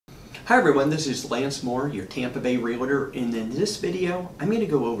Hi everyone, this is Lance Moore, your Tampa Bay Realtor, and in this video I'm going to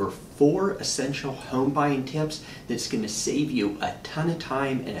go over 4 essential home buying tips that's going to save you a ton of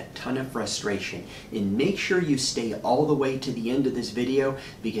time and a ton of frustration. And make sure you stay all the way to the end of this video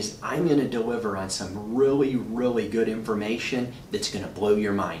because I'm going to deliver on some really good information that's going to blow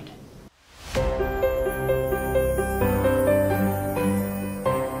your mind.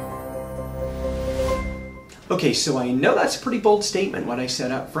 Okay, so I know that's a pretty bold statement what I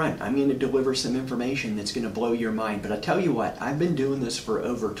said up front. I'm going to deliver some information that's going to blow your mind. But I'll tell you what, I've been doing this for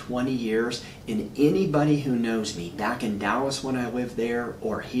over 20 years, and anybody who knows me back in Dallas when I lived there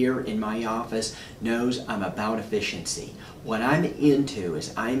or here in my office knows I'm about efficiency. What I'm into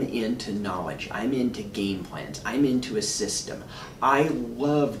is I'm into knowledge. I'm into game plans. I'm into a system. I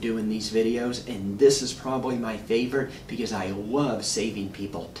love doing these videos, and this is probably my favorite because I love saving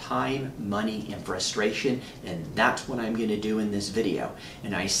people time, money, and frustration. And that's what I'm going to do in this video.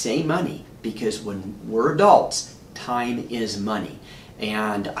 And I say money because when we're adults, time is money.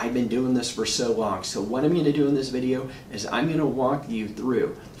 And I've been doing this for so long. So what I'm going to do in this video is I'm going to walk you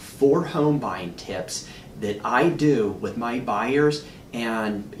through 4 home buying tips that I do with my buyers.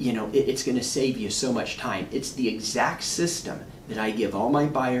 And you know, it's going to save you so much time. It's the exact system that I give all my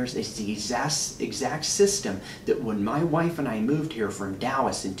buyers. It's the exact system that when my wife and I moved here from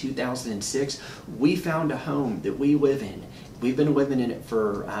Dallas in 2006, we found a home that we live in. We've been living in it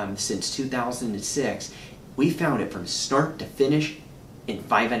for since 2006. We found it from start to finish in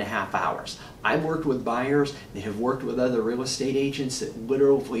 5.5 hours. I've worked with buyers that have worked with other real estate agents that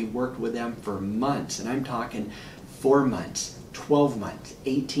literally worked with them for months, and I'm talking 4 months, 12 months,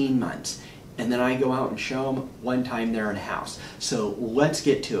 18 months. And then I go out and show them one time they're in a house. So let's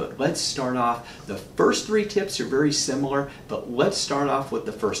get to it. Let's start off. The first 3 tips are very similar, but let's start off with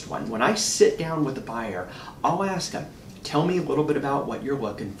the first one. When I sit down with a buyer, I'll ask them, tell me a little bit about what you're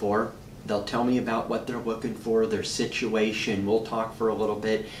looking for. They'll tell me about what they're looking for, their situation. We'll talk for a little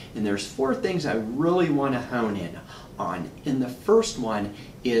bit. And there's 4 things I really want to hone in on. And the first one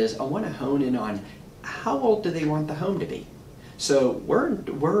is I want to hone in on how old do they want the home to be. So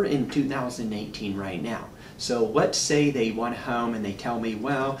we're in 2018 right now. So let's say they want a home and they tell me,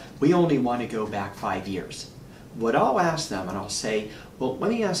 well, we only want to go back 5 years. What I'll ask them, and I'll say, well, let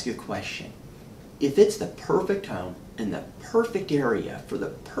me ask you a question. If it's the perfect home in the perfect area for the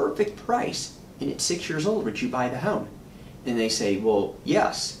perfect price and it's 6 years old, would you buy the home? And they say, well,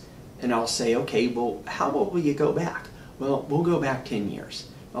 yes. And I'll say, okay, well, how old will you go back? Well, we'll go back 10 years.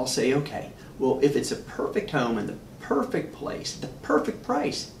 I'll say, okay, well, if it's a perfect home in the perfect place, the perfect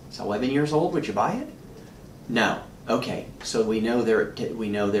price, it's 11 years old, would you buy it? No. Okay, so we know they're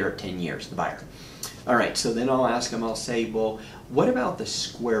at 10 years, the buyer. All right, so then I'll ask them, I'll say, well, what about the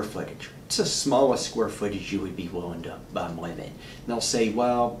square footage? What's the smallest square footage you would be willing to live in? And they'll say,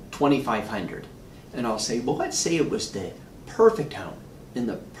 well, 2,500. And I'll say, well, let's say it was the perfect home in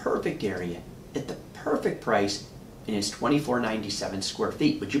the perfect area at the perfect price and it's 2,497 square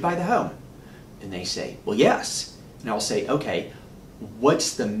feet. Would you buy the home? And they say, well, yes. And I'll say, okay,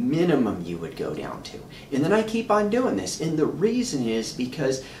 what's the minimum you would go down to? And then I keep on doing this. And the reason is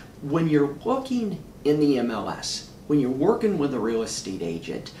because when you're looking in the MLS, when you're working with a real estate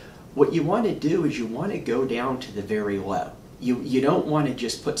agent, what you want to do is you want to go down to the very low. You don't want to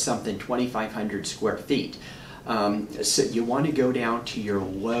just put something 2,500 square feet. So you want to go down to your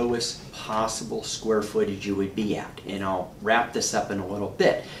lowest possible square footage you would be at. And I'll wrap this up in a little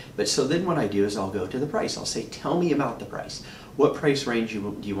bit. But so then what I do is I'll go to the price. I'll say, tell me about the price. What price range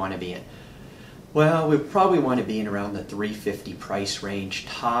do you want to be in? Well, we probably want to be in around the $350 price range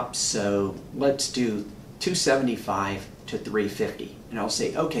top. So let's do $275 to $350. And I'll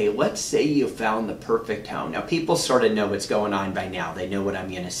say, okay, let's say you found the perfect home. Now people sort of know what's going on by now. They know what I'm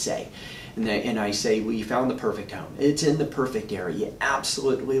going to say. And I say, well, you found the perfect home. It's in the perfect area. You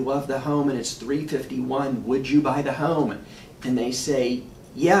absolutely love the home and it's $351. Would you buy the home? And they say,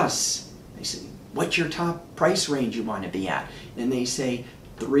 yes. I say, what's your top price range you want to be at? And they say,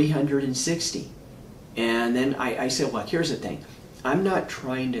 $360. And then I say, look, here's the thing. I'm not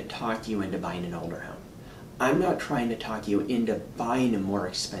trying to talk you into buying an older home. I'm not trying to talk you into buying a more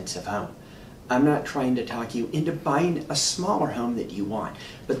expensive home. I'm not trying to talk you into buying a smaller home that you want.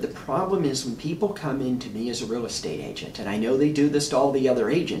 But the problem is when people come into me as a real estate agent, and I know they do this to all the other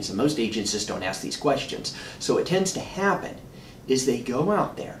agents, and most agents just don't ask these questions. So what tends to happen is they go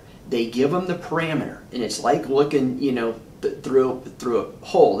out there, they give them the parameter, and it's like looking, you know, through a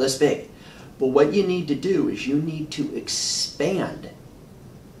hole this big. But what you need to do is you need to expand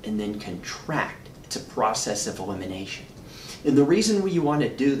and then contract. It's a process of elimination. And the reason you want to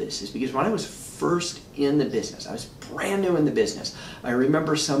do this is because when I was first in the business, I was brand new in the business, I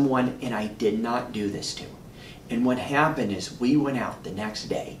remember someone, and I did not do this to. And what happened is we went out the next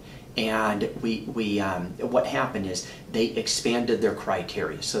day, and what happened is they expanded their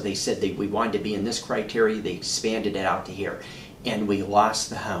criteria. So they said we wanted to be in this criteria, they expanded it out to here. And we lost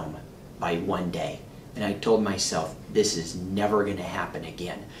the home by one day. And I told myself, this is never going to happen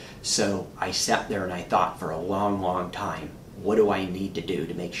again. So I sat there and I thought for a long, long time, what do I need to do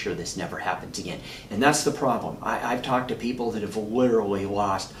to make sure this never happens again? And that's the problem. I've talked to people that have literally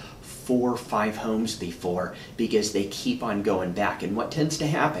lost 4 or 5 homes before because they keep on going back. And what tends to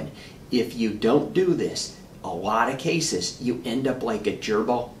happen, if you don't do this, a lot of cases, you end up like a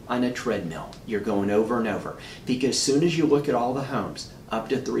gerbil on a treadmill. You're going over and over. Because as soon as you look at all the homes, up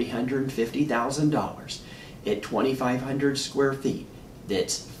to $350,000 at 2,500 square feet,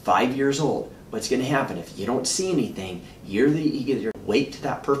 that's 5 years old, what's going to happen if you don't see anything? You either wait till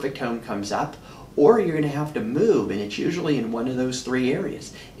that perfect home comes up, or you're going to have to move, and it's usually in one of those 3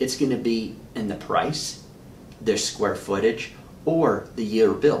 areas. It's going to be in the price, the square footage, or the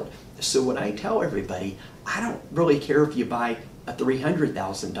year built. So what I tell everybody, I don't really care if you buy a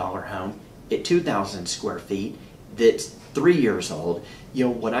 $300,000 home at 2,000 square feet that's 3 years old. You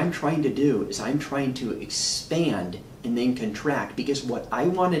know, what I'm trying to do is I'm trying to expand and then contract, because what I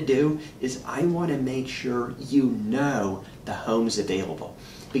want to do is I want to make sure you know the home's available.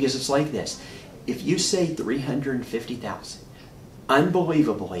 Because it's like this, if you say 350,000,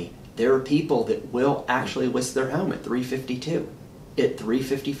 unbelievably, there are people that will actually list their home at 352, at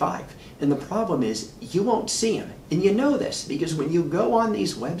 355. And the problem is you won't see them. And you know this because when you go on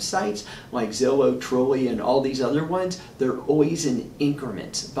these websites like Zillow, Truly, and all these other ones, they're always in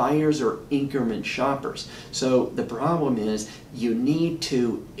increments. Buyers are increment shoppers. So the problem is you need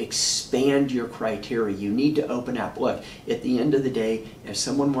to expand your criteria. You need to open up. Look, at the end of the day, if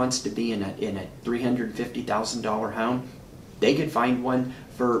someone wants to be in a $350,000 home, they could find one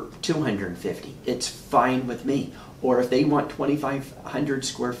for $250,000. It's fine with me. Or if they want 2,500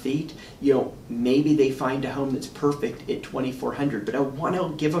 square feet, you know, maybe they find a home that's perfect at 2,400, but I want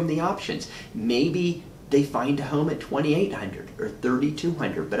to give them the options. Maybe they find a home at 2,800 or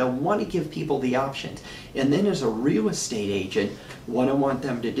 3,200, but I want to give people the options. And then as a real estate agent, what I want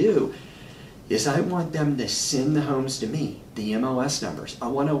them to do is I want them to send the homes to me, the MLS numbers. I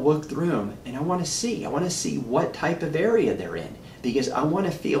want to look through them and I want to see what type of area they're in, because I want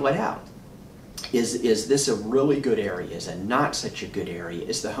to feel it out. Is this a really good area? Is it not such a good area?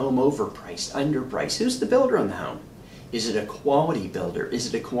 Is the home overpriced, underpriced? Who's the builder on the home? Is it a quality builder? Is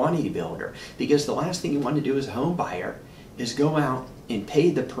it a quantity builder? Because the last thing you want to do as a home buyer is go out and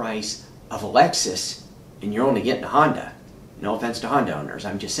pay the price of a Lexus and you're only getting a Honda. No offense to Honda owners,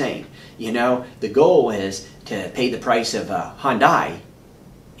 I'm just saying. You know, the goal is to pay the price of a Hyundai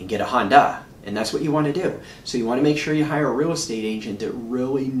and get a Honda. And that's what you want to do. So you want to make sure you hire a real estate agent that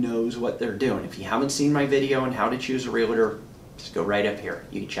really knows what they're doing. If you haven't seen my video on how to choose a realtor, just go right up here.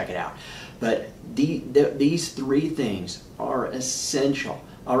 You can check it out. But these 3 things are essential.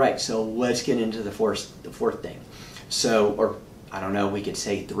 All right, so let's get into the fourth thing. So, or I don't know, we could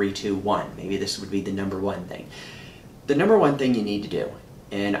say 3, 2, 1. Maybe this would be the number 1 thing. The number 1 thing you need to do,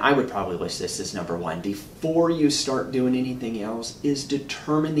 and I would probably list this as number 1, before you start doing anything else, is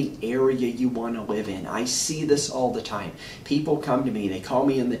determine the area you want to live in. I see this all the time. People come to me, they call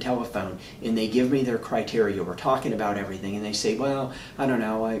me on the telephone, and they give me their criteria. We're talking about everything, and they say, well, I don't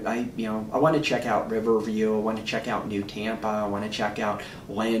know, I want to check out Riverview, I want to check out New Tampa, I want to check out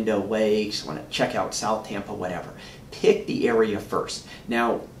Lando Lakes, I want to check out South Tampa, whatever. Pick the area first.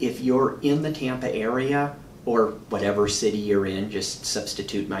 Now, if you're in the Tampa area, or whatever city you're in, just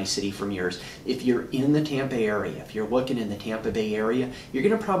substitute my city from yours. If you're in the Tampa area, if you're looking in the Tampa Bay area, you're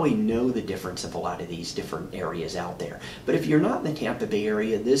going to probably know the difference of a lot of these different areas out there. But if you're not in the Tampa Bay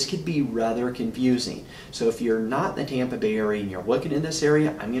area, this could be rather confusing. So if you're not in the Tampa Bay area and you're looking in this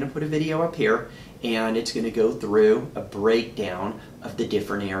area, I'm going to put a video up here, and it's going to go through a breakdown of the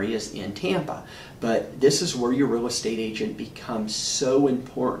different areas in Tampa. But this is where your real estate agent becomes so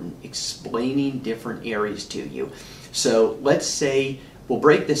important, explaining different areas to you. So let's say we'll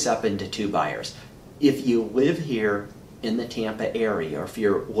break this up into 2 buyers. If you live here in the Tampa area, or if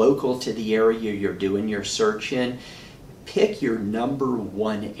you're local to the area you're doing your search in, pick your number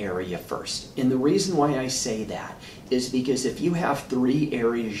 1 area first. And the reason why I say that is because if you have 3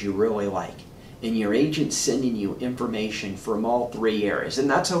 areas you really like, and your agent's sending you information from all 3 areas, and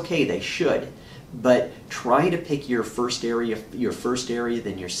that's okay, they should, but try to pick your first area,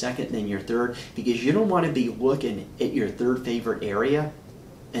 then your second, then your third, because you don't want to be looking at your 3rd favorite area,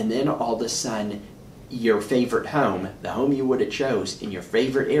 and then all of a sudden your favorite home, the home you would have chose in your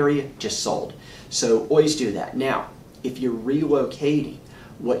favorite area, just sold. So always do that. Now, if you're relocating,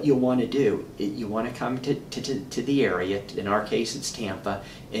 what you'll want to do, you want to come to the area, in our case it's Tampa,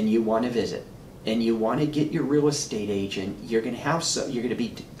 and you want to visit. And you want to get your real estate agent, you're going to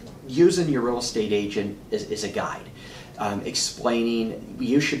be using your real estate agent as a guide. Explaining,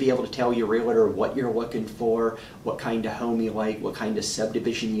 you should be able to tell your realtor what you're looking for, what kind of home you like, what kind of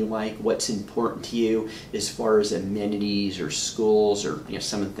subdivision you like, what's important to you as far as amenities or schools or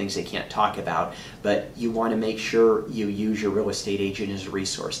some of the things they can't talk about. But you want to make sure you use your real estate agent as a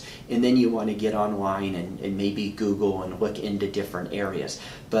resource. And then you want to get online and maybe Google and look into different areas.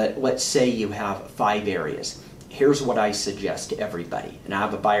 But let's say you have 5 areas. Here's what I suggest to everybody. And I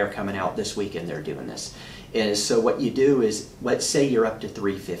have a buyer coming out this weekend, they're doing this. So what you do is, let's say you're up to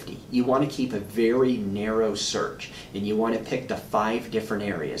 350. You want to keep a very narrow search, and you want to pick the 5 different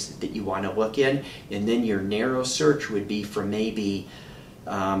areas that you want to look in, and then your narrow search would be from maybe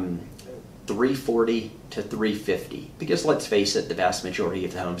 340 to 350. Because let's face it, the vast majority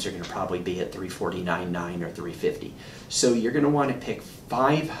of the homes are going to probably be at 349.9 or 350. So you're going to want to pick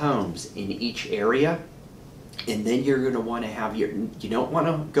 5 homes in each area. And then you're going to want to have you don't want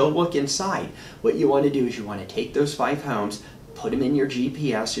to go look inside. What you want to do is you want to take those 5 homes, put them in your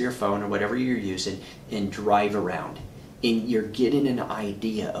GPS or your phone or whatever you're using, and drive around. And you're getting an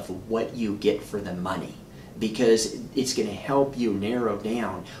idea of what you get for the money, because it's going to help you narrow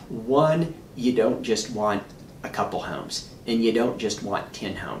down. One, you don't just want a couple homes, and you don't just want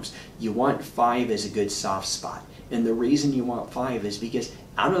 10 homes. You want 5 as a good soft spot. And the reason you want 5 is because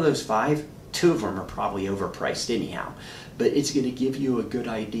out of those 5, 2 of them are probably overpriced anyhow, but it's going to give you a good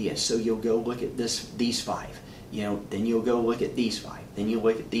idea. So you'll go look at these 5, then you'll go look at these 5, then you'll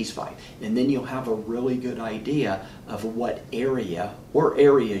look at these 5, and then you'll have a really good idea of what area or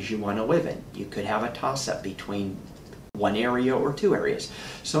areas you want to live in. You could have a toss-up between 1 area or 2 areas.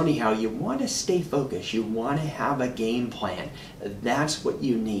 So anyhow, you want to stay focused. You want to have a game plan. That's what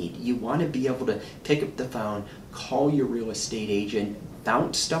you need. You want to be able to pick up the phone, call your real estate agent,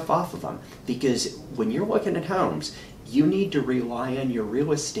 bounce stuff off of them. Because when you're looking at homes, you need to rely on your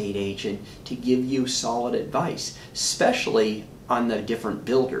real estate agent to give you solid advice, especially on the different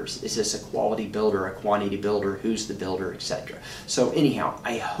builders. Is this a quality builder, a quantity builder, who's the builder, etc. So anyhow,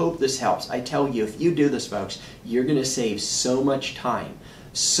 I hope this helps. I tell you, if you do this, folks, you're going to save so much time,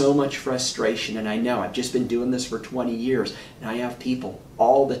 so much frustration. And I know I've just been doing this for 20 years, and I have people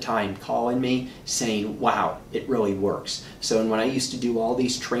all the time calling me saying, wow, it really works. So when I used to do all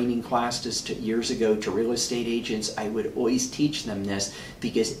these training classes years ago to real estate agents, I would always teach them this,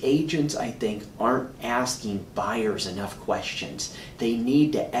 because agents, I think, aren't asking buyers enough questions. They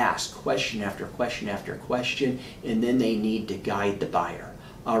need to ask question after question after question, and then they need to guide the buyer.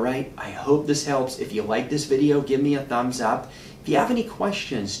 All right, I hope this helps. If you like this video, give me a thumbs up. If you have any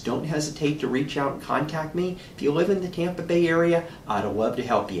questions, don't hesitate to reach out and contact me. If you live in the Tampa Bay area, I'd love to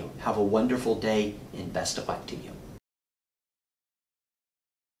help you. Have a wonderful day, and best of luck to you.